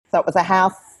So it was a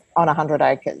house on 100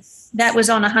 acres. That was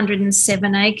on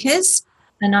 107 acres,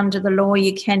 and under the law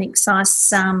you can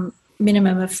excise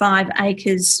minimum of 5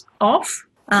 acres off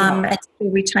and still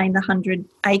retain the 100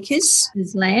 acres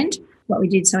as land. What we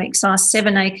did, so we excised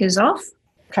 7 acres off.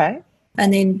 Okay.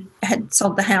 And then had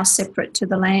sold the house separate to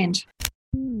the land.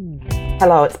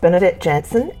 Hello, it's Bernadette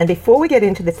Jansen, and before we get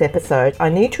into this episode, I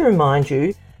need to remind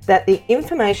you that the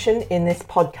information in this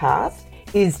podcast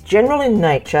is general in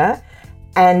nature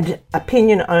and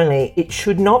opinion only. It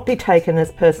should not be taken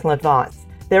as personal advice.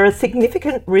 There are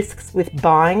significant risks with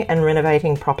buying and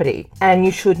renovating property, and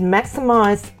you should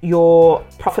maximise your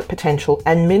profit potential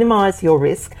and minimise your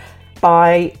risk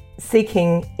by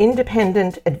seeking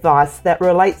independent advice that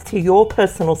relates to your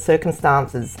personal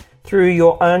circumstances through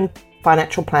your own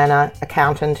financial planner,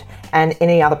 accountant, and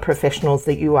any other professionals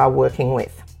that you are working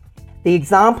with. The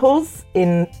examples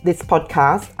in this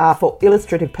podcast are for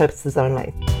illustrative purposes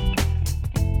only.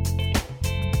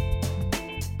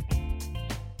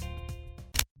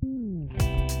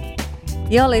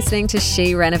 You're listening to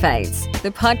She Renovates,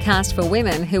 the podcast for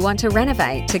women who want to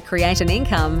renovate to create an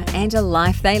income and a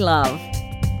life they love.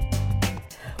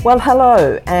 Well,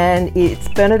 hello, and it's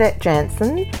Bernadette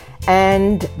Jansen,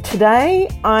 and today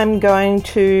I'm going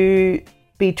to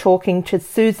be talking to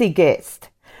Susie Guest.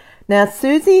 Now,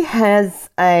 Susie has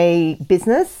a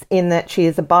business in that she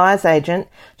is a buyer's agent.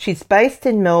 She's based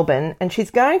in Melbourne, and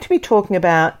she's going to be talking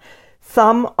about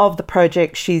some of the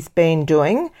projects she's been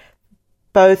doing,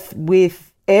 both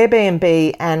with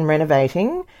Airbnb and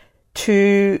renovating,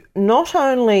 to not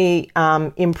only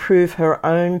improve her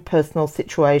own personal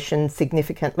situation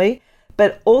significantly,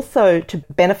 but also to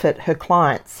benefit her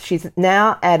clients. She's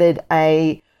now added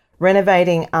a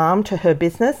renovating arm to her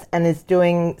business and is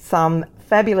doing some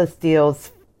fabulous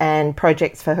deals and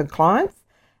projects for her clients,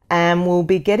 and we'll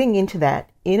be getting into that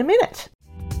in a minute.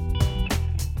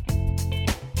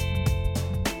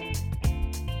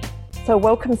 So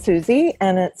welcome, Susie,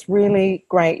 and it's really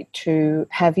great to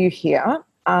have you here.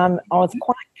 I was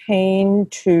quite keen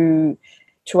to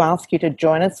ask you to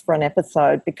join us for an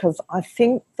episode because I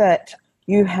think that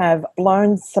you have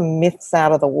blown some myths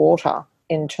out of the water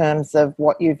in terms of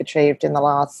what you've achieved in the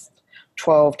last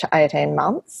 12 to 18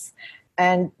 months.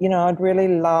 And, you know, I'd really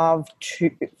love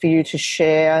for you to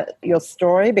share your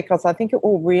story because I think it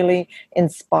will really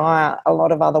inspire a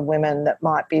lot of other women that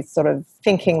might be sort of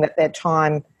thinking that their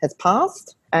time has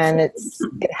passed and it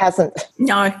hasn't.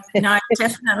 No,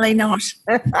 definitely not.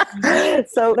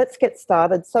 So let's get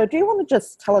started. So do you want to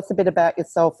just tell us a bit about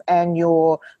yourself and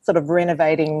your sort of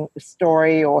renovating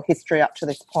story or history up to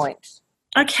this point?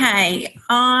 Okay,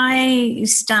 I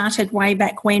started way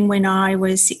back when I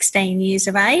was 16 years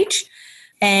of age,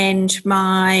 and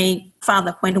my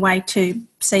father went away to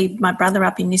see my brother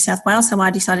up in New South Wales, so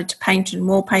I decided to paint and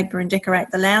wallpaper and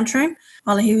decorate the lounge room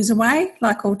while he was away,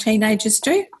 like all teenagers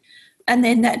do. And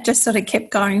then that just sort of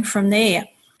kept going from there.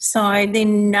 So I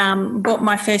then bought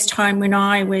my first home when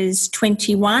I was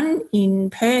 21 in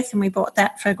Perth, and we bought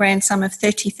that for a grand sum of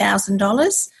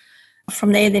 $30,000.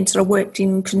 From there, then sort of worked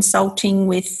in consulting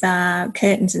with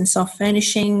curtains and soft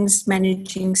furnishings,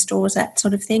 managing stores, that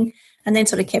sort of thing, and then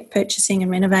sort of kept purchasing and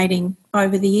renovating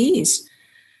over the years.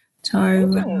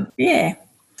 So, yeah,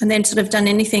 and then sort of done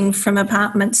anything from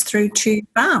apartments through to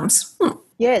farms.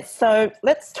 Yes, so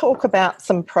let's talk about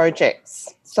some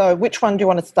projects. So which one do you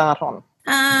want to start on?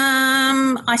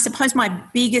 I suppose my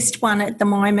biggest one at the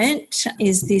moment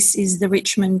is the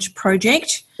Richmond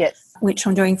project, yes, which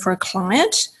I'm doing for a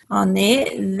client on there.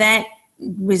 That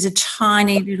was a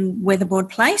tiny little weatherboard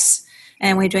place,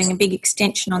 and we're doing a big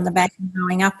extension on the back and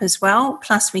going up as well.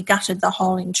 Plus we gutted the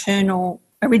whole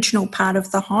original part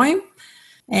of the home,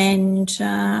 and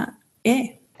yeah.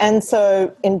 And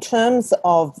so in terms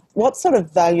of what sort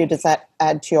of value does that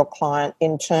add to your client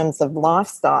in terms of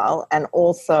lifestyle and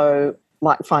also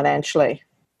like financially?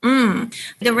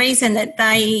 The reason that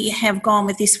they have gone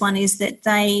with this one is that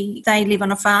they live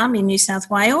on a farm in New South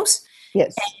Wales.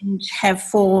 Yes. And have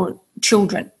 4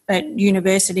 children at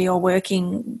university or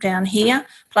working down here.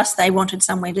 Plus they wanted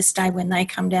somewhere to stay when they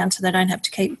come down so they don't have to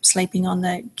keep sleeping on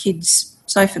the kids'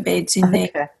 sofa beds in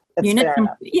their unit.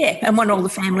 Yeah, and want all the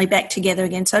family back together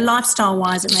again. So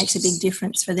lifestyle-wise, it makes a big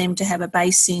difference for them to have a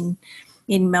base in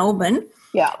Melbourne.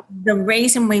 Yeah. The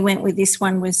reason we went with this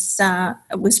one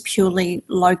was purely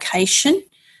location.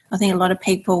 I think a lot of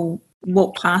people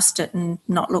walk past it and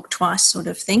not look twice sort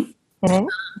of thing. Mm-hmm.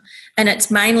 And it's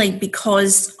mainly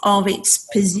because of its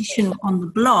position on the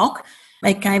block.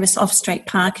 It gave us off-street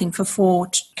parking for 4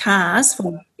 cars,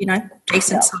 for,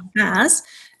 decent-sized cars,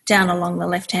 down along the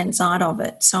left-hand side of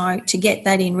it. So to get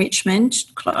that in Richmond,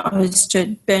 close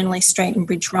to Burnley Street and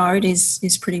Bridge Road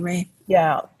is pretty rare.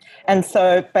 Yeah. And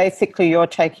so basically you're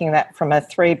taking that from a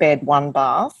 3-bed,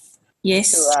 1-bath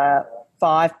Yes. to a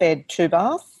 5-bed,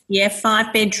 2-bath? Yeah,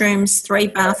 5 bedrooms, 3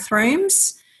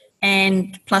 bathrooms,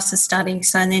 and plus a study.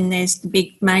 So then there's the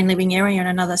big main living area and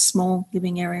another small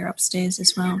living area upstairs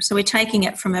as well. So we're taking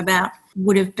it from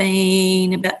would have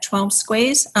been about 12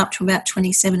 squares up to about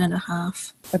 27 and a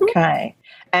half. Okay.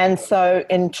 And so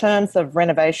in terms of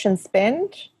renovation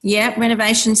spend? Yeah,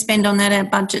 renovation spend on that, our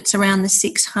budget's around the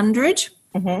 600.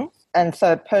 Mm-hmm. And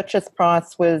so purchase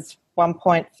price was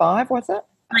 1.5, was it?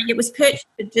 It was purchased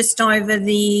for just over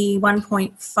the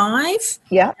 1.5.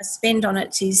 Yeah. The spend on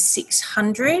it is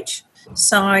 600.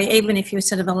 So even if you're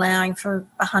sort of allowing for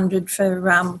 100 for,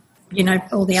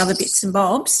 all the other bits and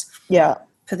bobs, Yeah.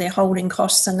 for their holding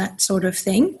costs and that sort of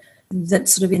thing,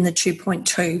 that's sort of in the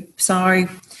 2.2. So,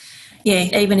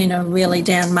 yeah, even in a really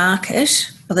down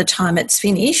market, by the time it's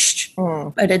finished,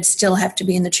 it'd still have to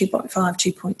be in the 2.5,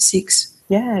 2.6.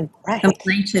 Yeah, great.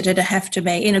 Completed, it'd have to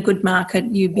be. In a good market,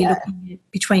 you'd be looking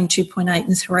at between 2.8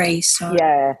 and 3. So.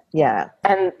 Yeah.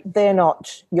 And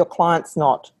your client's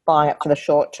not buying it for the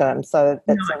short term, so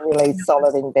that's a really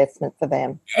solid investment for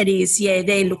them. It is, yeah.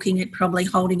 They're looking at probably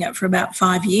holding it for about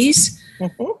 5 years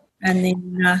and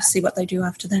then see what they do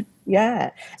after that. Yeah.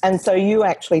 And so you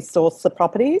actually source the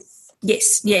properties?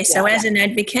 Yes. So as an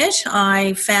advocate,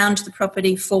 I found the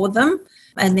property for them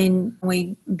and then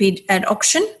we bid at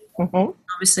auction. Mm-hmm.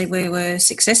 Obviously, we were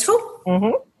successful,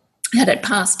 had it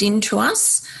passed in to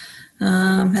us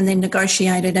and then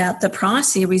negotiated out the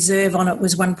price. The reserve on it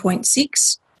was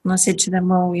 1.6. And I said to them,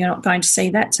 well, you're not going to see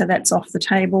that, so that's off the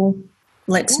table.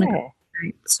 Let's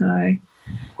negotiate. So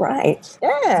great.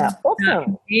 Yeah,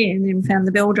 awesome. And then found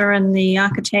the builder and the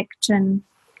architect and...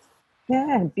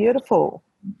 Yeah, beautiful.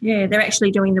 Yeah, they're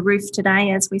actually doing the roof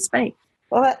today as we speak.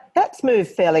 Well, that's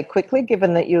moved fairly quickly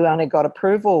given that you only got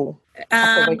approval a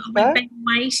couple of weeks ago. We've been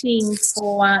waiting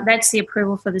for, that's the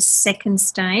approval for the second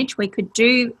stage. We could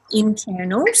do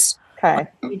internals, the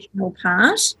original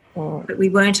part, but we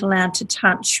weren't allowed to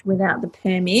touch without the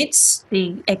permits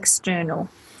the external.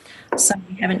 So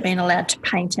we haven't been allowed to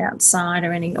paint outside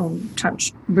or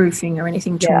touch roofing or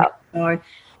anything to it.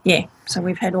 So, so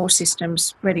we've had all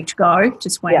systems ready to go,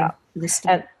 just waiting for this.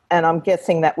 And I'm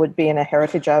guessing that would be in a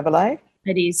heritage overlay?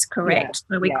 It is correct.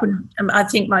 So we couldn't, I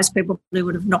think most people probably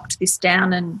would have knocked this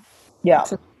down and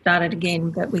started again,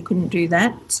 but we couldn't do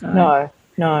that. So.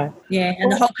 No. Yeah,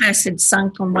 and the whole house had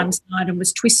sunk on one side and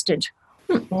was twisted.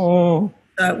 So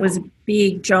it was a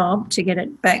big job to get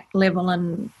it back level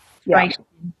and straight.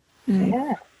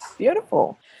 Yeah,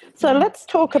 beautiful. So let's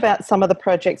talk about some of the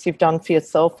projects you've done for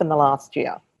yourself in the last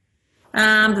year.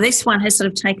 This one has sort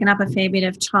of taken up a fair bit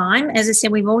of time. As I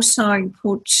said, we've also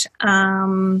put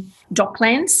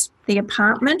Docklands, the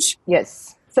apartment.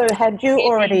 Yes. So had you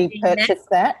already purchased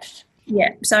that? Yeah.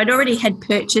 So I'd already had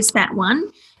purchased that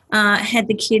one, had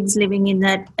the kids living in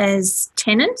that as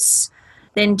tenants,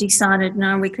 then decided,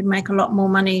 no, we could make a lot more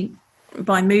money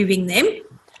by moving them.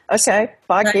 Okay.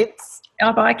 Buy kids.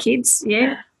 I buy kids,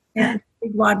 yeah. Big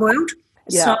wide world.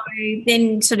 Yeah. So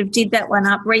then sort of did that one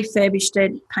up, refurbished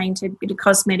it, painted, a bit of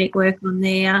cosmetic work on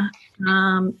there,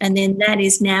 and then that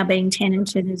is now being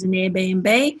tenanted as an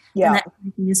Airbnb, and that's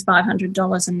making us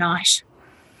 $500 a night.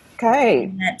 Okay,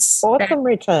 and that's awesome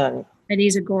return. It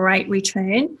is a great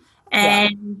return,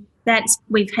 and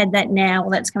we've had that now.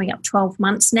 Well, that's coming up 12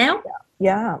 months now.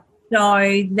 Yeah.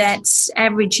 So that's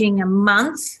averaging a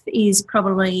month is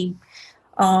probably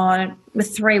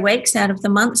 3 weeks out of the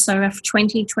month, so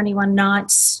 20, 21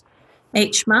 nights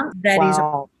each month. That is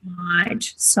right.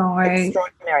 So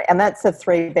extraordinary. And that's a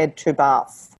 3-bed,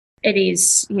 2-bath. It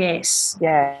is, yes.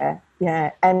 Yeah.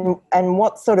 And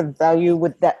what sort of value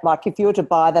would that, like if you were to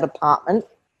buy that apartment,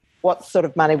 what sort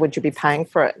of money would you be paying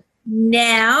for it?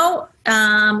 Now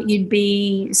you'd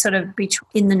be sort of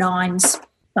in the 9s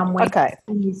somewhere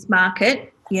in this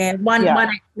market. Yeah, one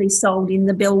actually sold in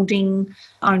the building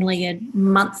only a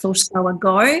month or so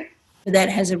ago. That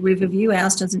has a river view.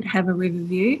 Ours doesn't have a river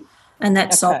view, and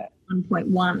that sold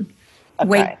 1.1.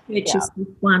 Okay. We purchased this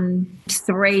one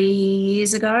 3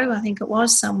 years ago, I think it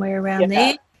was, somewhere around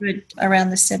there, around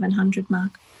the 700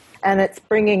 mark. And it's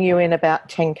bringing you in about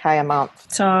 $10,000 a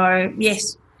month. So,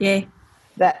 yes, yeah.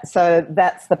 So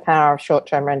that's the power of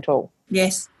short-term rental.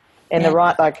 Yes. In the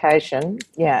right location,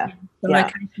 The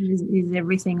location is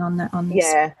everything on this.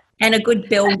 Yeah. And a good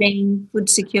building, good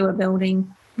secure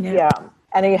building. Yeah.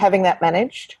 And are you having that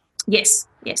managed? Yes,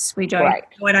 we do. Great.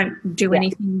 I don't do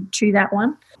anything to that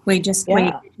one. We just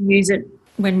we use it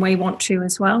when we want to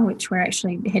as well, which we're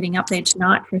actually heading up there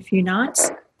tonight for a few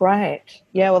nights. Great.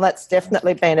 Yeah, well, that's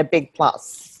definitely been a big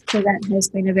plus. So that has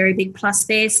been a very big plus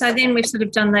there. So then we've sort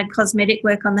of done the cosmetic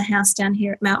work on the house down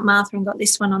here at Mount Martha and got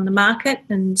this one on the market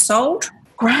and sold.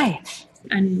 Great.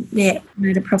 And, yeah,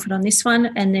 made a profit on this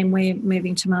one. And then we're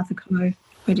moving to Martha Cove,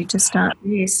 ready to start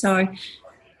there. So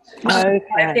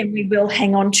then we will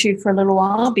hang on to for a little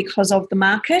while because of the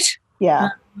market. Yeah,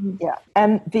 yeah.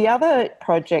 And the other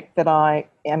project that I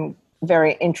am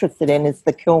very interested in is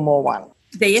the Kilmore one.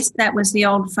 Yes, that was the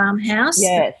old farmhouse.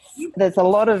 Yes. There's a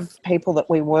lot of people that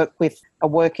we work with are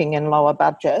working in lower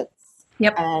budgets.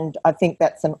 Yep. And I think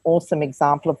that's an awesome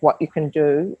example of what you can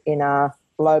do in a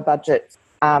low budget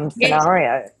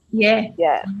scenario. Yeah.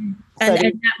 Yeah. And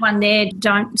that one there,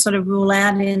 don't sort of rule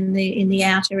out in the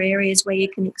outer areas where you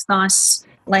can excise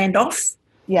land off.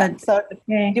 Yeah. But, so do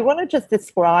you want to just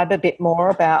describe a bit more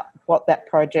about what that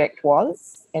project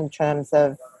was in terms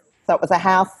of, so it was a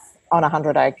house on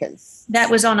 100 acres? That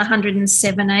was on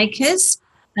 107 acres,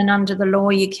 and under the law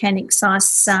you can excise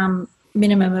some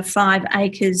minimum of 5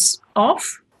 acres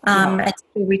off and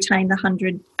still retain the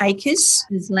 100 acres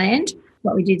as land.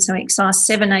 What we did, so we excised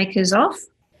 7 acres off.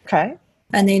 Okay.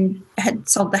 And then had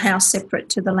sold the house separate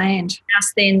to the land. The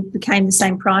house then became the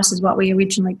same price as what we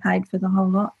originally paid for the whole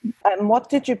lot. And what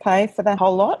did you pay for that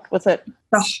whole lot? Was it?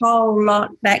 The whole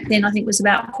lot back then I think was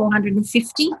about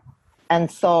 $450. And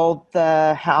sold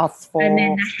the house for? And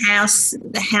then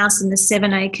the house and the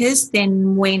 7 acres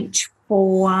then went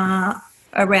for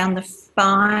around the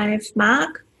 5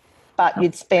 mark. But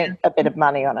you'd spent a bit of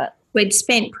money on it. We'd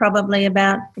spent probably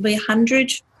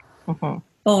 100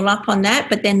 all up on that,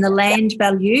 but then the land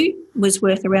value was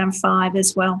worth around 5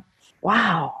 as well.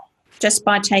 Wow. Just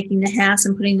by taking the house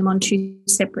and putting them on 2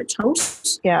 separate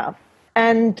titles. Yeah.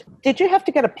 And did you have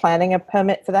to get a planning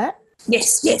permit for that?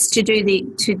 Yes,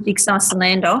 to excise the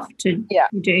land off. You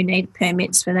do need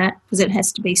permits for that because it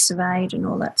has to be surveyed and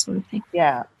all that sort of thing.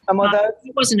 Yeah. And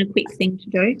it wasn't a quick thing to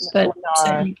do, but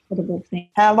certainly a credible thing.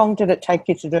 How long did it take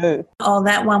you to do? Oh,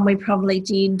 that one we probably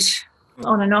did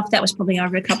on and off. That was probably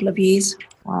over a couple of years.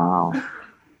 Wow.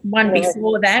 One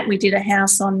before that, we did a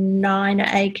house on 9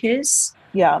 acres.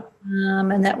 Yeah.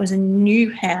 And that was a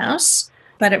new house,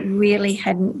 but it really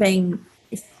hadn't been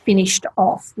finished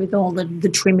off with all the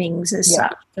trimmings as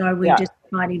such. So we just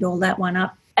tidied all that one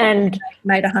up and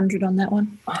made 100 on that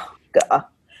one. Oh, God.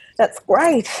 That's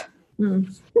great.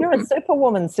 You're a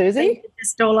superwoman, Susie.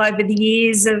 Just all over the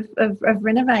years of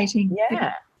renovating.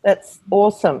 Yeah, that's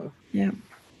awesome. Yeah.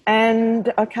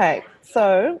 And, okay,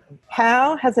 so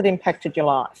how has it impacted your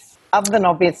life, other than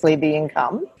obviously the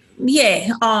income? Yeah.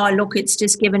 Oh, look, it's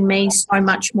just given me so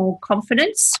much more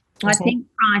confidence. I think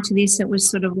prior to this it was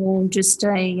sort of all just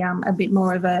a bit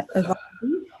more of a hobby.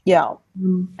 Yeah.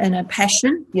 And a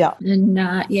passion. Yeah. And,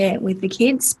 with the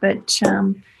kids. But,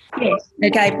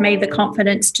 it gave me the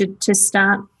confidence to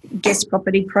start guest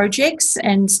property projects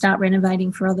and start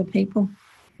renovating for other people.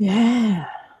 Yeah.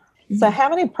 So how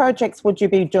many projects would you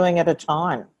be doing at a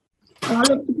time? Well,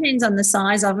 it depends on the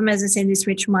size of them. As I said, this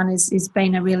Richmond one has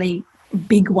been a really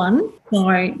big one.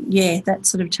 So, that's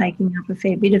sort of taking up a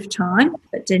fair bit of time,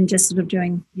 but then just sort of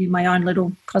doing my own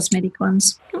little cosmetic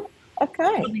ones.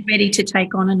 Okay. I'm ready to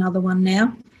take on another one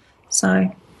now.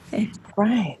 So, yeah.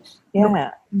 Great.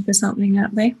 Yeah. Looking for something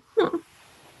out there.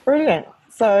 Brilliant.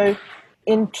 So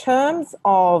in terms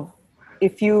of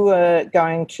if you were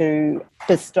going to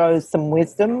bestow some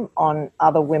wisdom on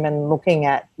other women looking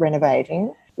at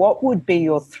renovating, what would be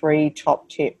your 3 top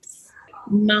tips?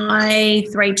 My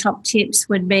 3 top tips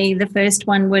would be, the first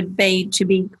one would be to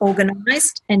be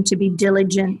organised and to be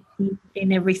diligent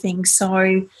in everything.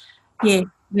 So,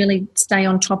 really stay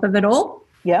on top of it all.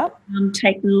 Yeah.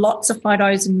 Take lots of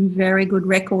photos and very good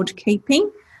record keeping.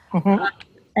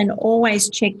 And always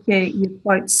check your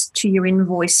quotes to your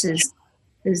invoices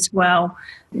as well.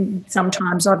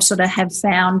 Sometimes I've sort of have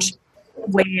found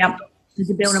where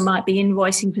the builder might be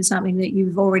invoicing for something that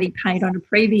you've already paid on a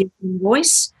previous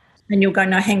invoice, and you'll go,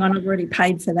 no, hang on, I've already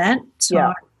paid for that.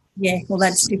 So, well,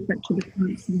 that's different to the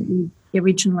quotes that you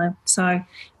originally. So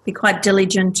be quite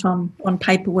diligent on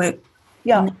paperwork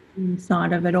on the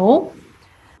inside of it all.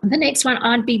 The next one,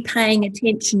 I'd be paying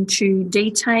attention to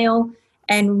detail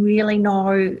and really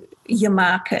know your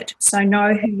market. So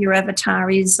know who your avatar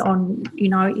is on,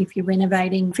 if you're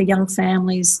renovating for young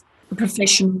families,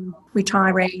 professional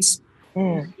retirees,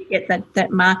 you get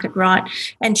that market right,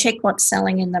 and check what's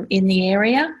selling in the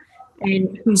area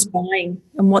and who's buying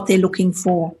and what they're looking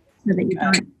for, so that you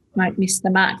won't miss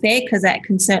the mark there, because that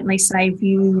can certainly save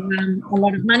you a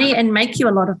lot of money and make you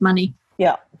a lot of money.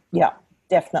 Yeah,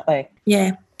 definitely.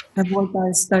 Yeah. avoid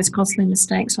those costly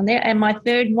mistakes on there. And my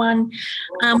third one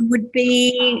would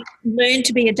be learn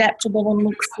to be adaptable and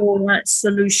look for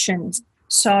solutions.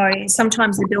 So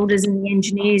sometimes the builders and the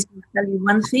engineers will tell you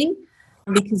one thing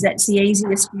because that's the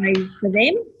easiest way for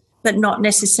them, but not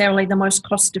necessarily the most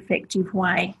cost-effective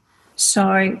way.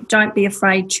 So don't be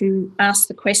afraid to ask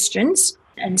the questions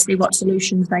and see what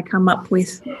solutions they come up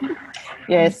with.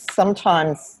 Yes,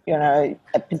 sometimes,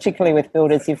 particularly with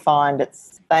builders, you find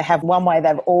they have one way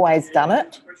they've always done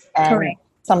it, and Correct.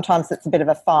 Sometimes it's a bit of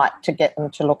a fight to get them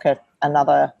to look at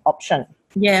another option.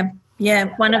 Yeah.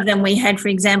 One of them we had, for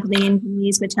example, the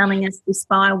engineers were telling us this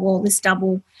firewall, this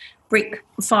double brick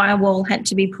firewall had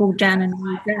to be pulled down and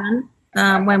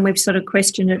redone. When we've sort of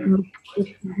questioned it from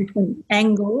different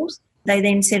angles, they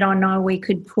then said, oh no, we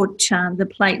could put the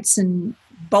plates and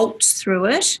bolts through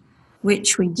it,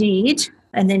 which we did,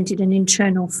 and then did an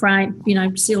internal frame,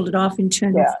 sealed it off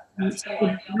internally.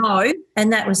 Yeah. No,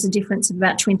 and that was the difference of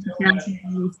about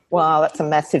 $20,000. Wow, that's a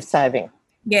massive saving.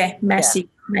 Yeah, massive. Yeah.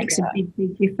 Makes a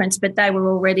big difference. But they were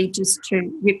all ready just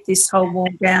to rip this whole wall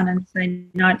down and say,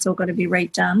 no, it's all got to be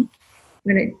redone.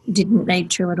 But it didn't need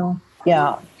to at all.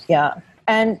 Yeah.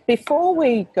 And before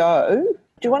we go,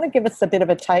 do you want to give us a bit of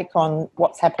a take on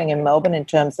what's happening in Melbourne in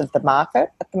terms of the market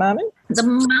at the moment? The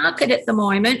market at the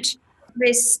moment,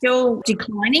 they're still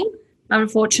declining,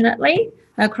 unfortunately,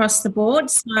 across the board.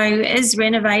 So as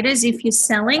renovators, if you're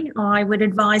selling, I would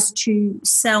advise to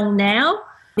sell now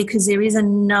because there is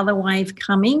another wave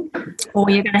coming, or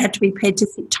you're going to have to be prepared to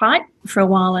sit tight for a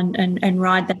while and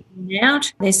ride that one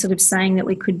out. They're sort of saying that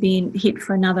we could be hit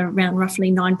for another around roughly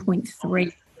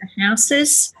 9.3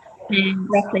 houses and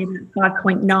roughly about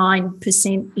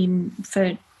 5.9% in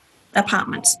for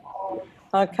apartments.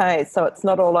 Okay, so it's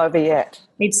not all over yet.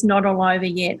 It's not all over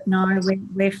yet. No,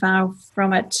 we're far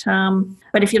from it.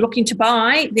 But if you're looking to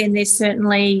buy, then there's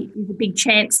certainly a big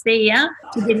chance there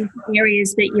to get into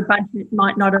areas that your budget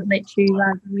might not have let you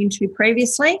go into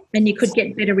previously, and you could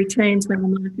get better returns when the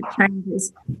market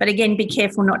changes. But again, be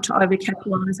careful not to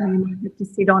overcapitalise, and you might have to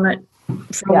sit on it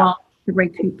for a while to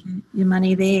recoup your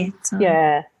money there. So.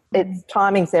 Yeah.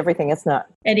 Timing's everything, isn't it?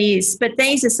 It is. But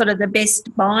these are sort of the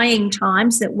best buying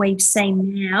times that we've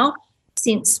seen now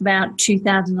since about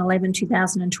 2011,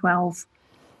 2012.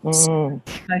 So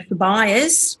for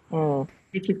buyers,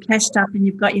 if you've cashed up and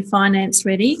you've got your finance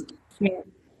ready,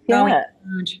 Yeah.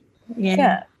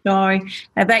 So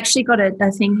I've actually got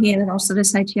a thing here that I'll sort of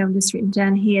say to you, I've just written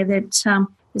down here that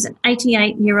there's an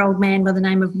 88-year-old man by the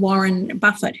name of Warren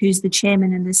Buffett, who's the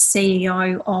chairman and the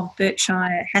CEO of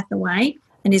Berkshire Hathaway,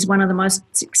 and is one of the most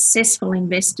successful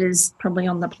investors probably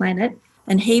on the planet.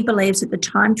 And he believes that the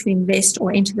time to invest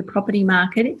or enter the property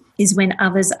market is when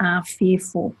others are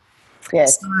fearful.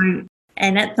 Yes. So,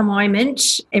 and at the moment,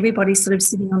 everybody's sort of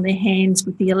sitting on their hands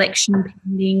with the election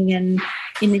pending and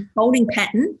in this holding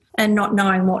pattern and not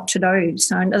knowing what to do.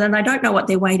 So, and they don't know what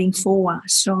they're waiting for.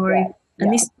 So,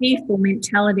 this fearful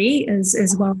mentality,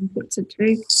 as Warren puts it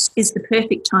too, is the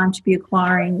perfect time to be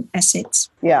acquiring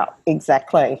assets. Yeah,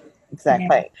 exactly.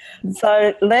 Yeah.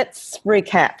 So let's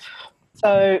recap.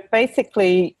 So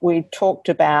basically we talked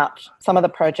about some of the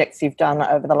projects you've done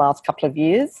over the last couple of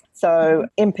years. So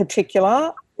in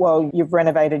particular, you've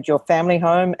renovated your family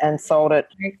home and sold it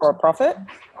for a profit.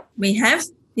 We have,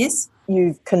 yes.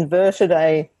 You've converted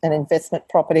an investment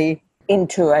property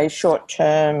into a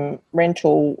short-term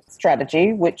rental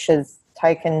strategy, which has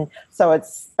taken, so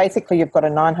it's basically you've got a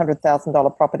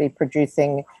 $900,000 property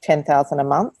producing $10,000 a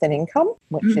month in income,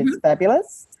 which is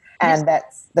fabulous, and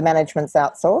that's the management's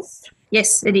outsourced.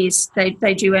 Yes, it is.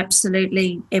 They do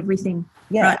absolutely everything.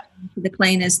 Yeah, right? The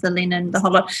cleaners, the linen, the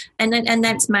whole lot, and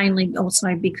that's mainly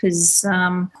also because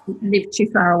I live too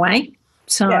far away,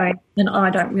 so and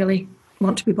I don't really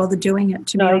want to be bothered doing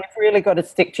it. You've really got to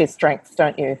stick to your strengths,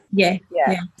 don't you? Yeah.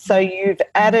 So you've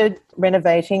added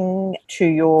renovating to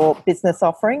your business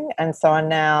offering, and so are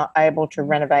now able to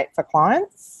renovate for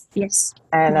clients. Yes.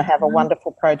 And I have a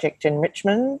wonderful project in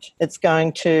Richmond. It's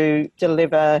going to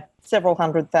deliver several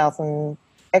 $100,000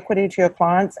 equity to your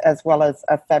clients as well as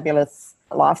a fabulous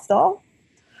lifestyle.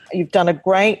 You've done a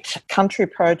great country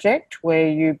project where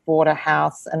you bought a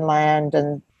house and land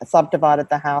and subdivided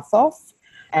the house off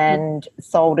and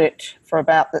sold it for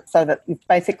about that, so that you've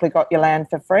basically got your land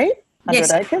for free,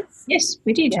 100 acres. Yes,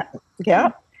 we did. Yeah.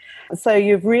 So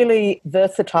you're really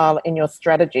versatile in your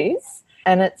strategies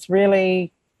and it's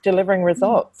really delivering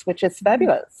results, which is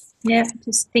fabulous. Yeah,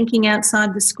 just thinking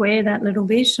outside the square that little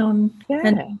bit and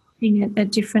looking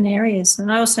at different areas.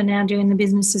 And I also now do in the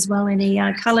business as well any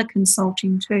colour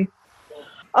consulting too.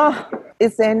 Oh,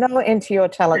 is there no end to your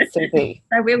talent, Susie?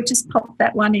 So we'll just pop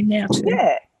that one in now too.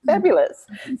 Yeah. Fabulous.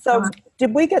 So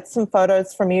did we get some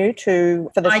photos from you for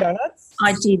the show notes?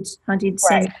 I did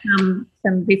send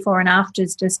some before and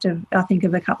afters I think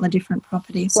of a couple of different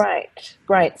properties.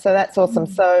 Great. So that's awesome.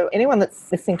 So anyone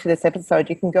that's listening to this episode,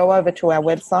 you can go over to our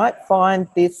website, find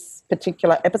this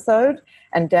particular episode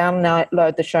and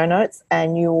download the show notes,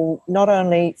 and you'll not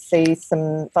only see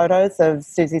some photos of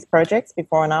Susie's projects,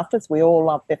 before and afters, we all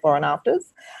love before and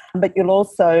afters, but you'll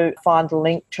also find a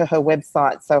link to her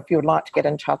website. So if you would like to get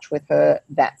in touch with her,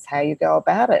 that's how you go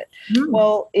about it.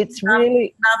 Well, it's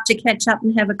really... love to catch up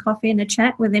and have a coffee and a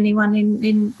chat with anyone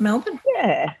in Melbourne.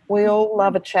 Yeah, we all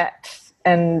love a chat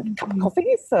and cup of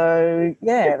coffee, so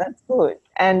yeah, that's good.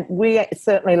 And we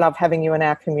certainly love having you in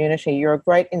our community. You're a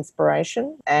great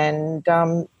inspiration, and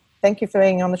thank you for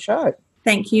being on the show.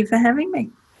 Thank you for having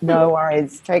me. No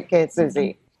worries. Take care,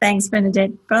 Susie. Thanks,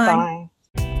 Bernadette. Bye.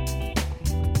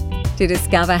 To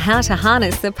discover how to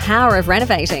harness the power of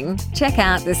renovating, check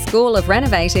out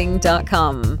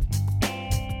theschoolofrenovating.com.